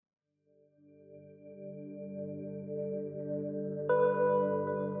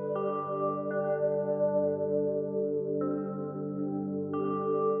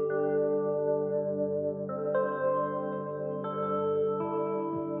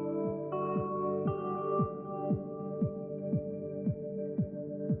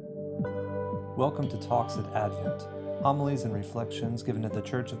Welcome to Talks at Advent, homilies and reflections given at the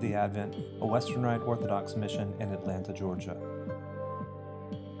Church of the Advent, a Western Rite Orthodox mission in Atlanta, Georgia.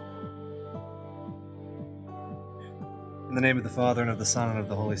 In the name of the Father, and of the Son, and of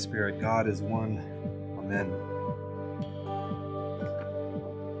the Holy Spirit, God is one. Amen.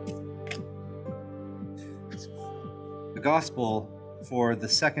 The Gospel for the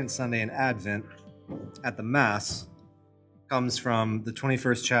second Sunday in Advent at the Mass comes from the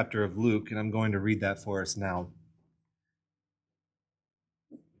 21st chapter of Luke, and I'm going to read that for us now.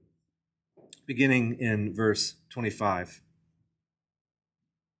 Beginning in verse 25.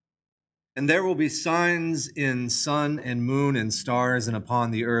 And there will be signs in sun and moon and stars, and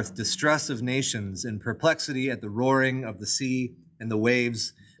upon the earth distress of nations, and perplexity at the roaring of the sea and the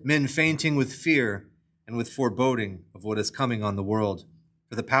waves, men fainting with fear and with foreboding of what is coming on the world.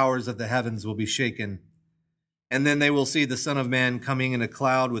 For the powers of the heavens will be shaken. And then they will see the Son of Man coming in a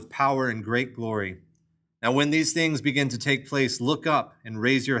cloud with power and great glory. Now when these things begin to take place, look up and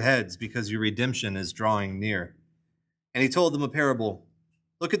raise your heads, because your redemption is drawing near. And he told them a parable.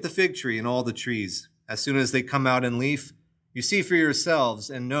 Look at the fig tree and all the trees. As soon as they come out in leaf, you see for yourselves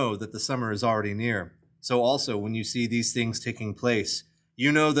and know that the summer is already near. So also when you see these things taking place,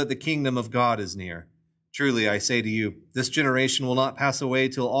 you know that the kingdom of God is near. Truly I say to you, this generation will not pass away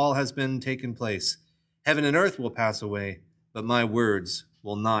till all has been taken place. Heaven and earth will pass away, but my words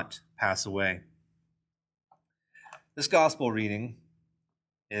will not pass away. This gospel reading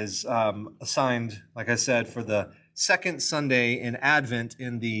is assigned, like I said, for the second Sunday in Advent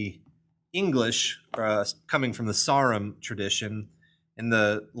in the English, coming from the Sarum tradition, in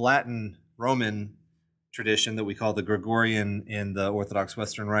the Latin Roman tradition that we call the Gregorian in the Orthodox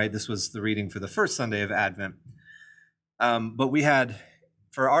Western Rite. This was the reading for the first Sunday of Advent. But we had,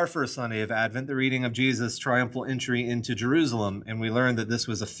 for our first Sunday of Advent, the reading of Jesus' triumphal entry into Jerusalem, and we learned that this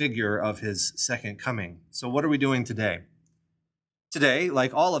was a figure of his second coming. So what are we doing today? Today,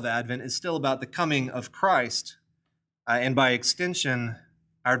 like all of Advent, is still about the coming of Christ, and by extension,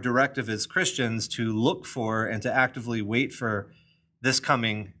 our directive as Christians to look for and to actively wait for this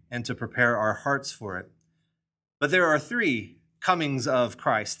coming and to prepare our hearts for it. But there are three comings of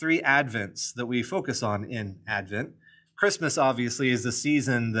Christ, three Advents that we focus on in Advent. Christmas, obviously, is the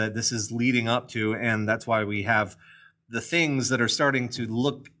season that this is leading up to, and that's why we have the things that are starting to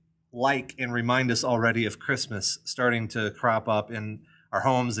look like and remind us already of Christmas starting to crop up in our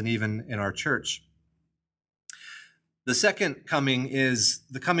homes and even in our church. The second coming is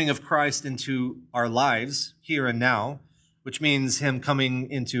the coming of Christ into our lives here and now, which means him coming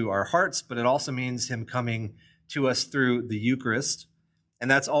into our hearts, but it also means him coming to us through the Eucharist. And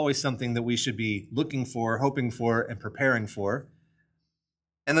that's always something that we should be looking for, hoping for, and preparing for.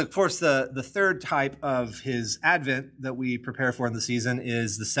 And of course, the third type of his advent that we prepare for in the season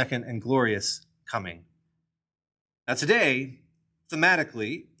is the second and glorious coming. Now today,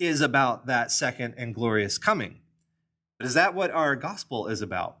 thematically, is about that second and glorious coming. But is that what our gospel is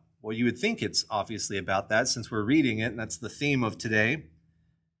about? Well, you would think it's obviously about that since we're reading it, and that's the theme of today.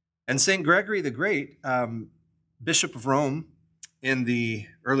 And St. Gregory the Great, Bishop of Rome, in the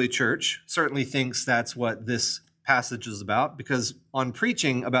early church, certainly thinks that's what this passage is about, because on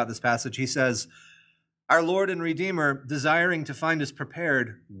preaching about this passage, he says, our Lord and Redeemer, desiring to find us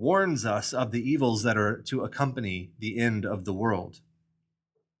prepared, warns us of the evils that are to accompany the end of the world.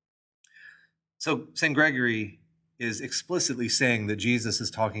 So St. Gregory is explicitly saying that Jesus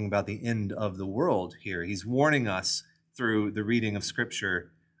is talking about the end of the world here. He's warning us through the reading of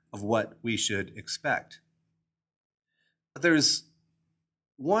Scripture of what we should expect. But there's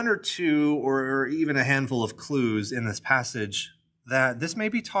one or two or even a handful of clues in this passage that this may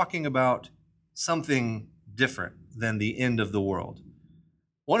be talking about something different than the end of the world.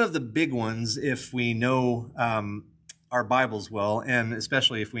 One of the big ones, if we know our Bibles well, and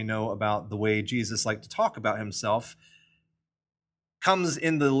especially if we know about the way Jesus liked to talk about himself, comes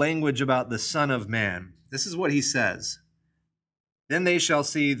in the language about the Son of Man. This is what he says. Then they shall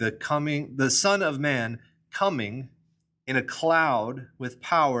see the Son of Man coming in a cloud with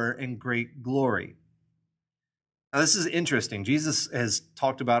power and great glory. Now, this is interesting. Jesus has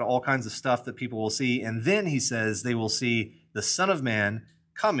talked about all kinds of stuff that people will see, and then he says they will see the Son of Man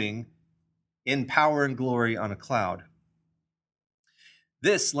coming in power and glory on a cloud.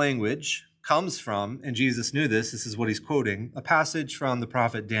 This language comes from, and Jesus knew this is what he's quoting, a passage from the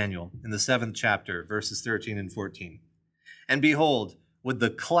prophet Daniel in the 7th chapter, verses 13 and 14. And behold, with the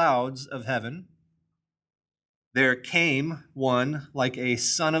clouds of heaven, there came one like a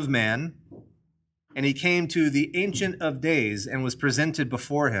son of man, and he came to the Ancient of Days and was presented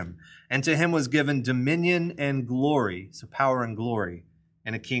before him. And to him was given dominion and glory, so power and glory,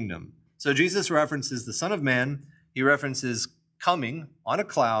 and a kingdom, So Jesus references the Son of Man, he references coming on a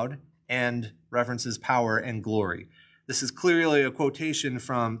cloud, and references power and glory. This is clearly a quotation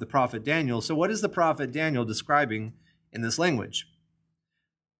from the prophet Daniel. So what is the prophet Daniel describing in this language?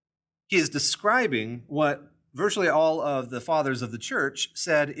 He is describing what virtually all of the fathers of the church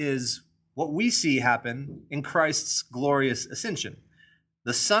said is what we see happen in Christ's glorious ascension.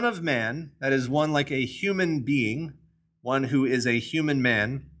 The Son of Man, that is one like a human being, one who is a human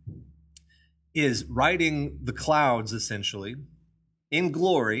man, is riding the clouds essentially in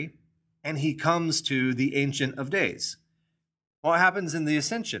glory, and he comes to the Ancient of Days. What happens in the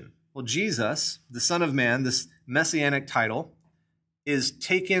ascension? Well, Jesus, the Son of Man, this messianic title, is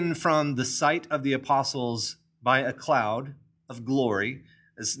taken from the sight of the apostles by a cloud of glory.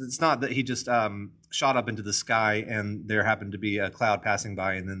 It's not that he just shot up into the sky and there happened to be a cloud passing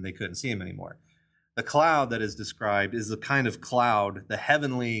by and then they couldn't see him anymore. The cloud that is described is the kind of cloud, the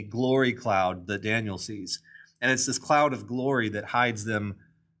heavenly glory cloud that Daniel sees. And it's this cloud of glory that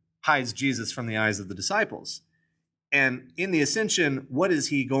hides Jesus from the eyes of the disciples. And in the ascension, what is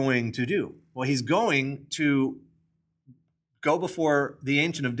he going to do? Well, he's going to go before the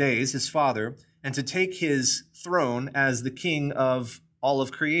Ancient of Days, his Father, and to take his throne as the king of all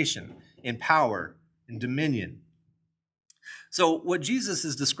of creation in power and dominion. So what Jesus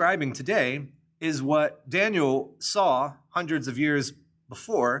is describing today is what Daniel saw hundreds of years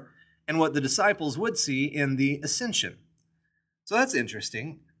before and what the disciples would see in the ascension. So that's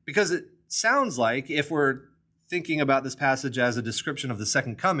interesting because it sounds like, if we're thinking about this passage as a description of the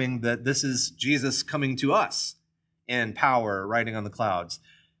second coming, that this is Jesus coming to us in power, riding on the clouds.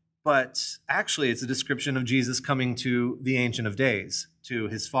 But actually, it's a description of Jesus coming to the Ancient of Days, to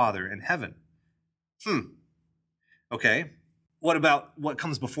his Father in heaven. Okay, what about what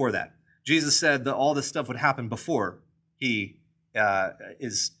comes before that? Jesus said that all this stuff would happen before he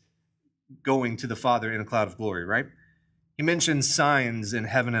is going to the Father in a cloud of glory, right? He mentions signs in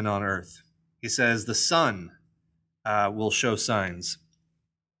heaven and on earth. He says the Son will show signs.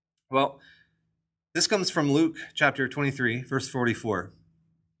 Well, this comes from Luke chapter 23, verse 44.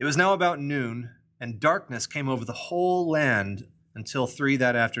 It was now about noon, and darkness came over the whole land until 3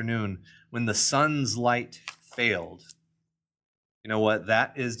 that afternoon, when the sun's light failed. You know what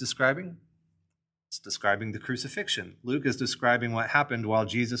that is describing? It's describing the crucifixion. Luke is describing what happened while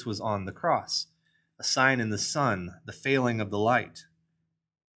Jesus was on the cross. A sign in the sun, the failing of the light.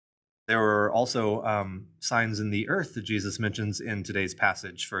 There were also signs in the earth that Jesus mentions in today's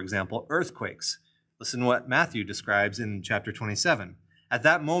passage. For example, earthquakes. Listen to what Matthew describes in chapter 27. At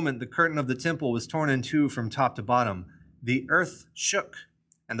that moment, the curtain of the temple was torn in two from top to bottom. The earth shook,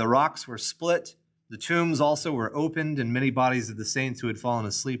 and the rocks were split. The tombs also were opened, and many bodies of the saints who had fallen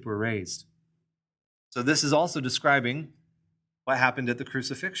asleep were raised. So this is also describing what happened at the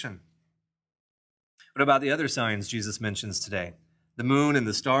crucifixion. What about the other signs Jesus mentions today? The moon and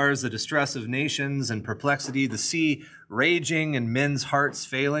the stars, the distress of nations and perplexity, the sea raging and men's hearts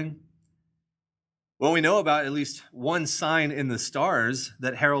failing. Well, we know about at least one sign in the stars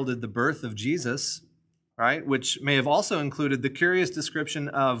that heralded the birth of Jesus, right? Which may have also included the curious description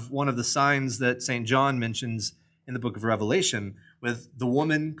of one of the signs that St. John mentions in the book of Revelation, with the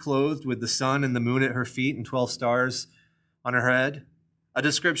woman clothed with the sun and the moon at her feet and 12 stars on her head. A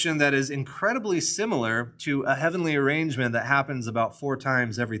description that is incredibly similar to a heavenly arrangement that happens about 4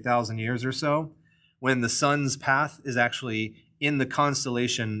 times every 1,000 years or so, when the sun's path is actually in the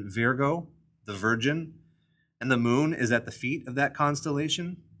constellation Virgo, the Virgin, and the moon is at the feet of that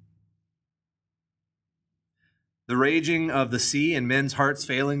constellation. The raging of the sea and men's hearts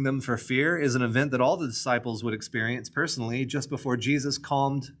failing them for fear is an event that all the disciples would experience personally just before Jesus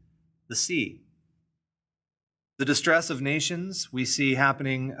calmed the sea. The distress of nations we see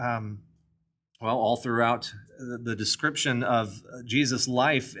happening, all throughout the description of Jesus'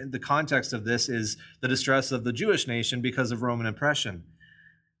 life. The context of this is the distress of the Jewish nation because of Roman oppression.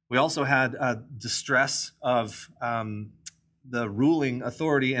 We also had distress of the ruling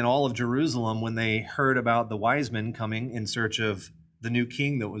authority in all of Jerusalem when they heard about the wise men coming in search of the new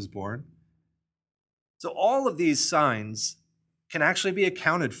king that was born. So all of these signs can actually be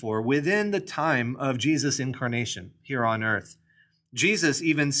accounted for within the time of Jesus' incarnation here on earth. Jesus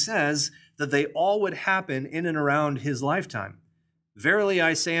even says that they all would happen in and around his lifetime. Verily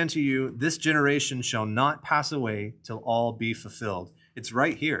I say unto you, this generation shall not pass away till all be fulfilled. It's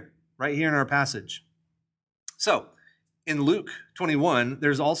right here in our passage. So, in Luke 21,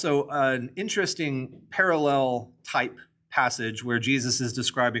 there's also an interesting parallel type passage where Jesus is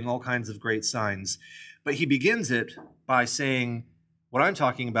describing all kinds of great signs. But he begins it by saying, what I'm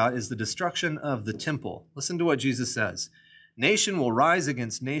talking about is the destruction of the temple. Listen to what Jesus says. Nation will rise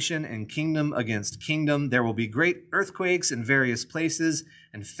against nation and kingdom against kingdom. There will be great earthquakes in various places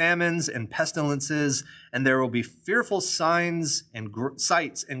and famines and pestilences, and there will be fearful signs and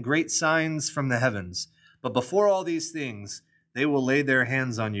sights and great signs from the heavens. But before all these things, they will lay their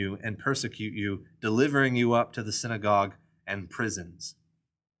hands on you and persecute you, delivering you up to the synagogue and prisons.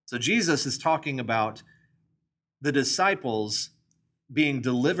 So Jesus is talking about the disciples being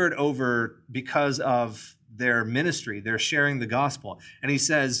delivered over because of their ministry. They're sharing the gospel. And he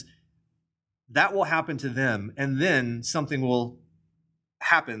says that will happen to them. And then something will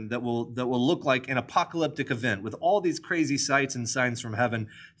happen that will look like an apocalyptic event with all these crazy sights and signs from heaven,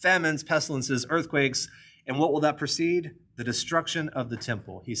 famines, pestilences, earthquakes. And what will that precede? The destruction of the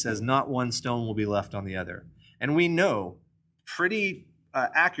temple. He says not one stone will be left on the other. And we know pretty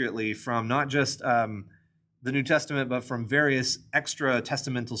accurately from not just the New Testament, but from various extra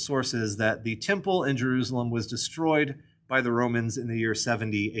testamental sources, that the temple in Jerusalem was destroyed by the Romans in the year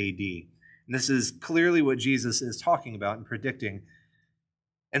 70 AD. And this is clearly what Jesus is talking about and predicting.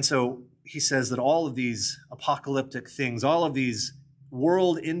 And so he says that all of these apocalyptic things, all of these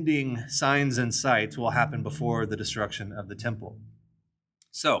world-ending signs and sights will happen before the destruction of the temple.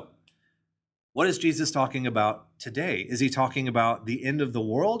 So, what is Jesus talking about today? Is he talking about the end of the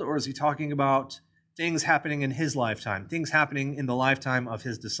world, or is he talking about things happening in his lifetime, things happening in the lifetime of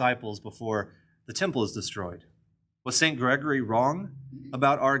his disciples before the temple is destroyed? Was St. Gregory wrong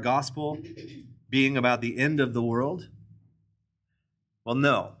about our gospel being about the end of the world? Well,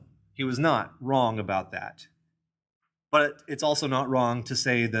 no, he was not wrong about that. But it's also not wrong to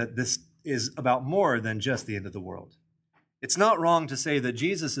say that this is about more than just the end of the world. It's not wrong to say that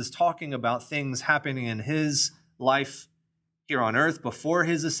Jesus is talking about things happening in his life here on earth before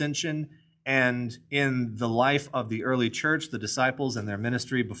his ascension, and in the life of the early church, the disciples and their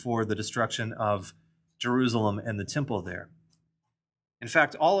ministry before the destruction of Jerusalem and the temple there. In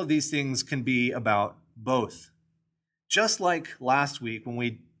fact, all of these things can be about both. Just like last week when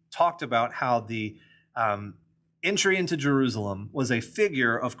we talked about how the entry into Jerusalem was a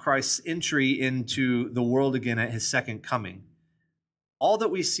figure of Christ's entry into the world again at his second coming. All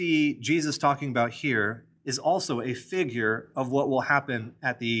that we see Jesus talking about here is also a figure of what will happen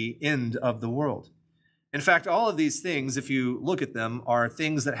at the end of the world. In fact, all of these things, if you look at them, are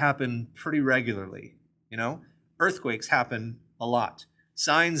things that happen pretty regularly. You know, earthquakes happen a lot.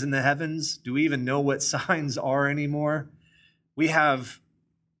 Signs in the heavens, do we even know what signs are anymore? We have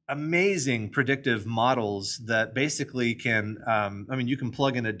amazing predictive models that basically can, you can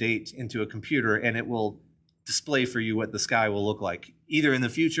plug in a date into a computer and it will display for you what the sky will look like, either in the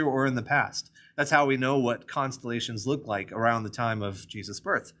future or in the past. That's how we know what constellations look like around the time of Jesus'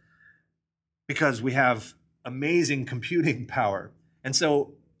 birth, because we have amazing computing power. And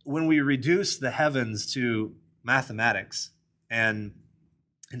so when we reduce the heavens to mathematics, and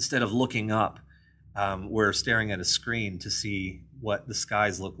instead of looking up, we're staring at a screen to see what the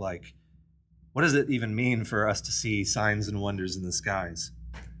skies look like, what does it even mean for us to see signs and wonders in the skies?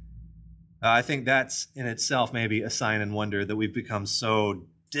 I think that's in itself maybe a sign and wonder that we've become so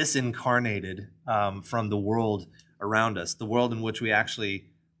disincarnated from the world around us, the world in which we actually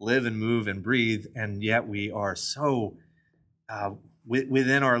live and move and breathe, and yet we are so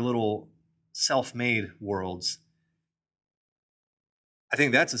within our little self-made worlds. I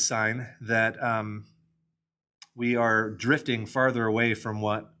think that's a sign that we are drifting farther away from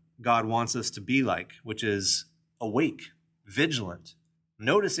what God wants us to be like, which is awake, vigilant,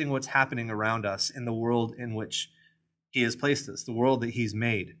 noticing what's happening around us in the world in which he has placed us, the world that he's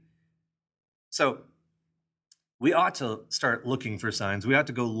made. So we ought to start looking for signs. We ought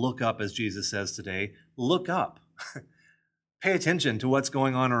to go look up, as Jesus says today. Look up. Pay attention to what's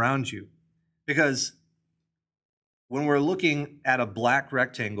going on around you. Because when we're looking at a black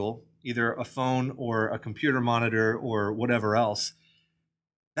rectangle, either a phone or a computer monitor or whatever else,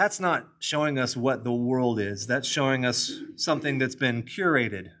 that's not showing us what the world is. That's showing us something that's been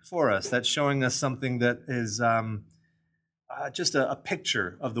curated for us. That's showing us something that is just a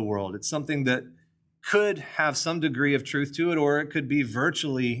picture of the world. It's something that could have some degree of truth to it, or it could be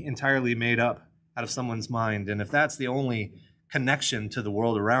virtually entirely made up out of someone's mind. And if that's the only connection to the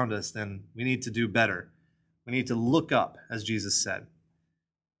world around us, then we need to do better. We need to look up, as Jesus said.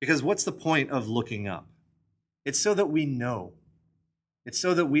 Because what's the point of looking up? It's so that we know. It's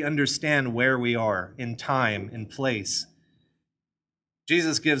so that we understand where we are in time, in place.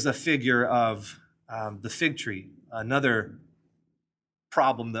 Jesus gives a figure of the fig tree, another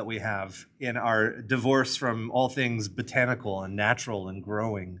problem that we have in our divorce from all things botanical and natural and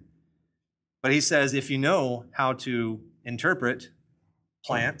growing. But he says, if you know how to interpret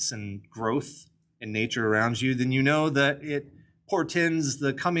plants and growth in nature around you, then you know that it portends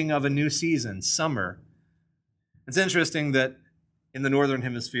the coming of a new season, summer. It's interesting that in the Northern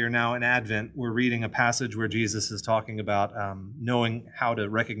Hemisphere now in Advent, we're reading a passage where Jesus is talking about knowing how to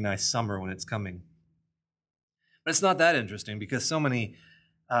recognize summer when it's coming. But it's not that interesting because so many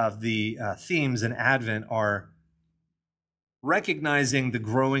of the themes in Advent are recognizing the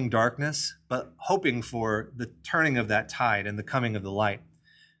growing darkness, but hoping for the turning of that tide and the coming of the light.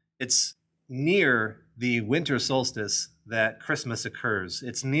 It's near the winter solstice that Christmas occurs.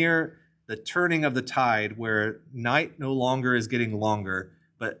 It's near the turning of the tide where night no longer is getting longer,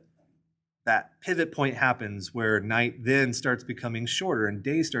 but that pivot point happens where night then starts becoming shorter and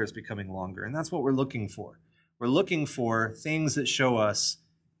day starts becoming longer. And that's what we're looking for. We're looking for things that show us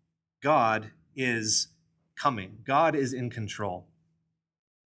God is coming. God is in control.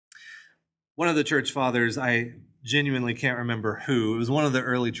 One of the church fathers, I genuinely can't remember who, it was one of the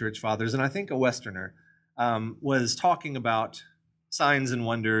early church fathers, and I think a Westerner, was talking about signs and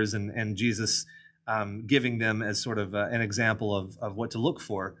wonders and Jesus giving them as sort of an example of what to look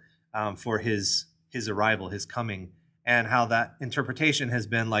for his arrival, his coming, and how that interpretation has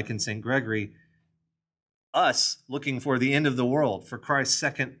been, like in St. Gregory, us looking for the end of the world, for Christ's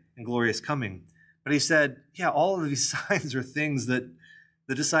second and glorious coming. But he said, yeah, all of these signs are things that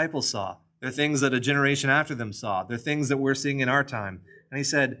the disciples saw. They're things that a generation after them saw. They're things that we're seeing in our time. And he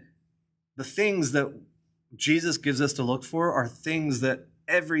said, the things that Jesus gives us to look for are things that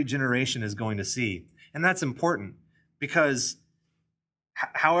every generation is going to see. And that's important because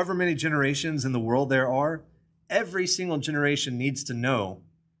however many generations in the world there are, every single generation needs to know,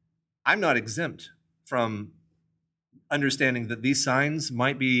 I'm not exempt from understanding that these signs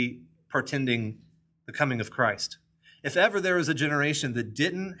might be portending the coming of Christ. If ever there was a generation that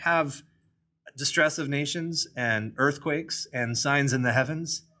didn't have distress of nations and earthquakes and signs in the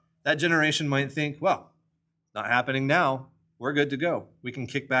heavens, that generation might think, well, not happening now. We're good to go. We can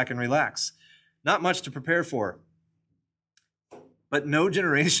kick back and relax. Not much to prepare for. But no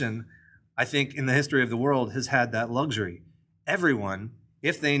generation, I think, in the history of the world has had that luxury. Everyone,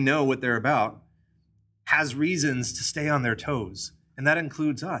 if they know what they're about, has reasons to stay on their toes, and that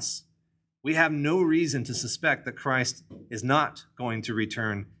includes us. We have no reason to suspect that Christ is not going to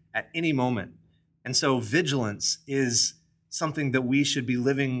return at any moment. And so vigilance is something that we should be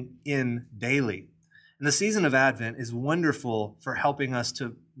living in daily. And the season of Advent is wonderful for helping us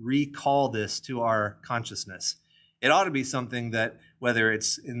to recall this to our consciousness. It ought to be something that, whether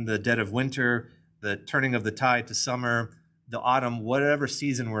it's in the dead of winter, the turning of the tide to summer, the autumn, whatever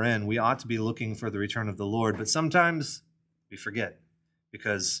season we're in, we ought to be looking for the return of the Lord. But sometimes we forget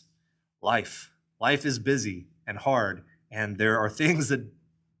because life is busy and hard, and there are things that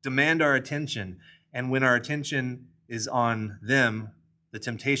demand our attention. And when our attention is on them, the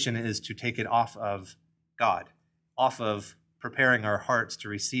temptation is to take it off of God, off of preparing our hearts to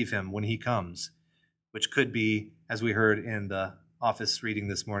receive him when he comes, which could be, as we heard in the office reading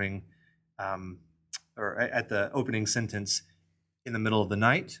this morning, or at the opening sentence, in the middle of the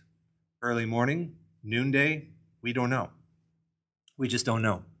night, early morning, noonday, we don't know. We just don't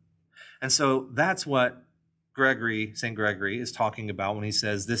know. And so that's what St. Gregory is talking about when he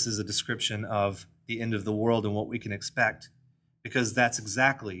says this is a description of the end of the world and what we can expect, because that's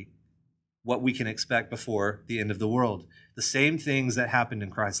exactly what we can expect before the end of the world. The same things that happened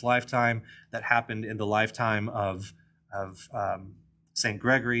in Christ's lifetime, that happened in the lifetime of St.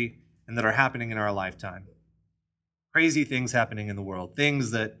 Gregory, and that are happening in our lifetime. Crazy things happening in the world,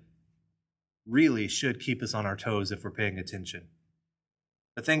 things that really should keep us on our toes if we're paying attention.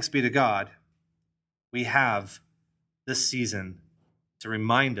 But thanks be to God, we have this season to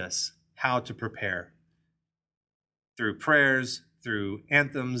remind us how to prepare. Through prayers, through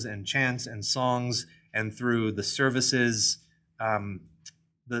anthems and chants and songs, and through the services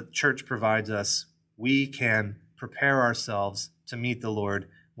the church provides us, we can prepare ourselves to meet the Lord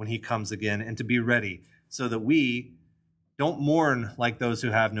when he comes again and to be ready so that we don't mourn like those who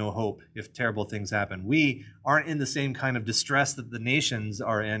have no hope if terrible things happen. We aren't in the same kind of distress that the nations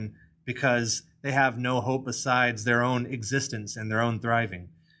are in because they have no hope besides their own existence and their own thriving.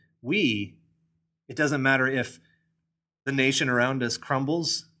 It doesn't matter if the nation around us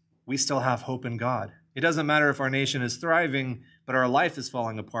crumbles, we still have hope in God. It doesn't matter if our nation is thriving, but our life is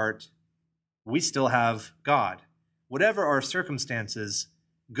falling apart, we still have God. Whatever our circumstances,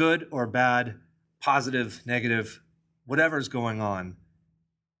 good or bad, positive, negative, whatever's going on,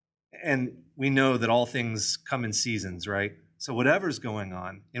 and we know that all things come in seasons, right? So whatever's going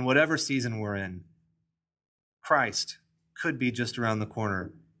on, in whatever season we're in, Christ could be just around the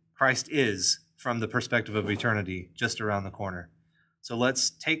corner. Christ is, from the perspective of eternity, just around the corner. So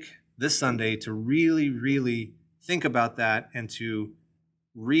let's take this Sunday to really, really think about that and to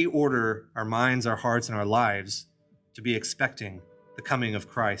reorder our minds, our hearts, and our lives to be expecting the coming of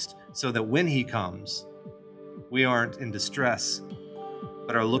Christ, so that when he comes, we aren't in distress,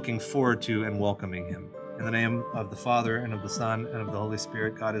 but are looking forward to and welcoming him. In the name of the Father, and of the Son, and of the Holy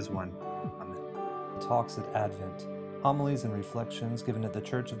Spirit, God is one. Amen. Talks at Advent. Homilies and reflections given at the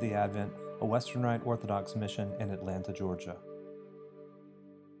Church of the Advent, a Western Rite Orthodox mission in Atlanta, Georgia.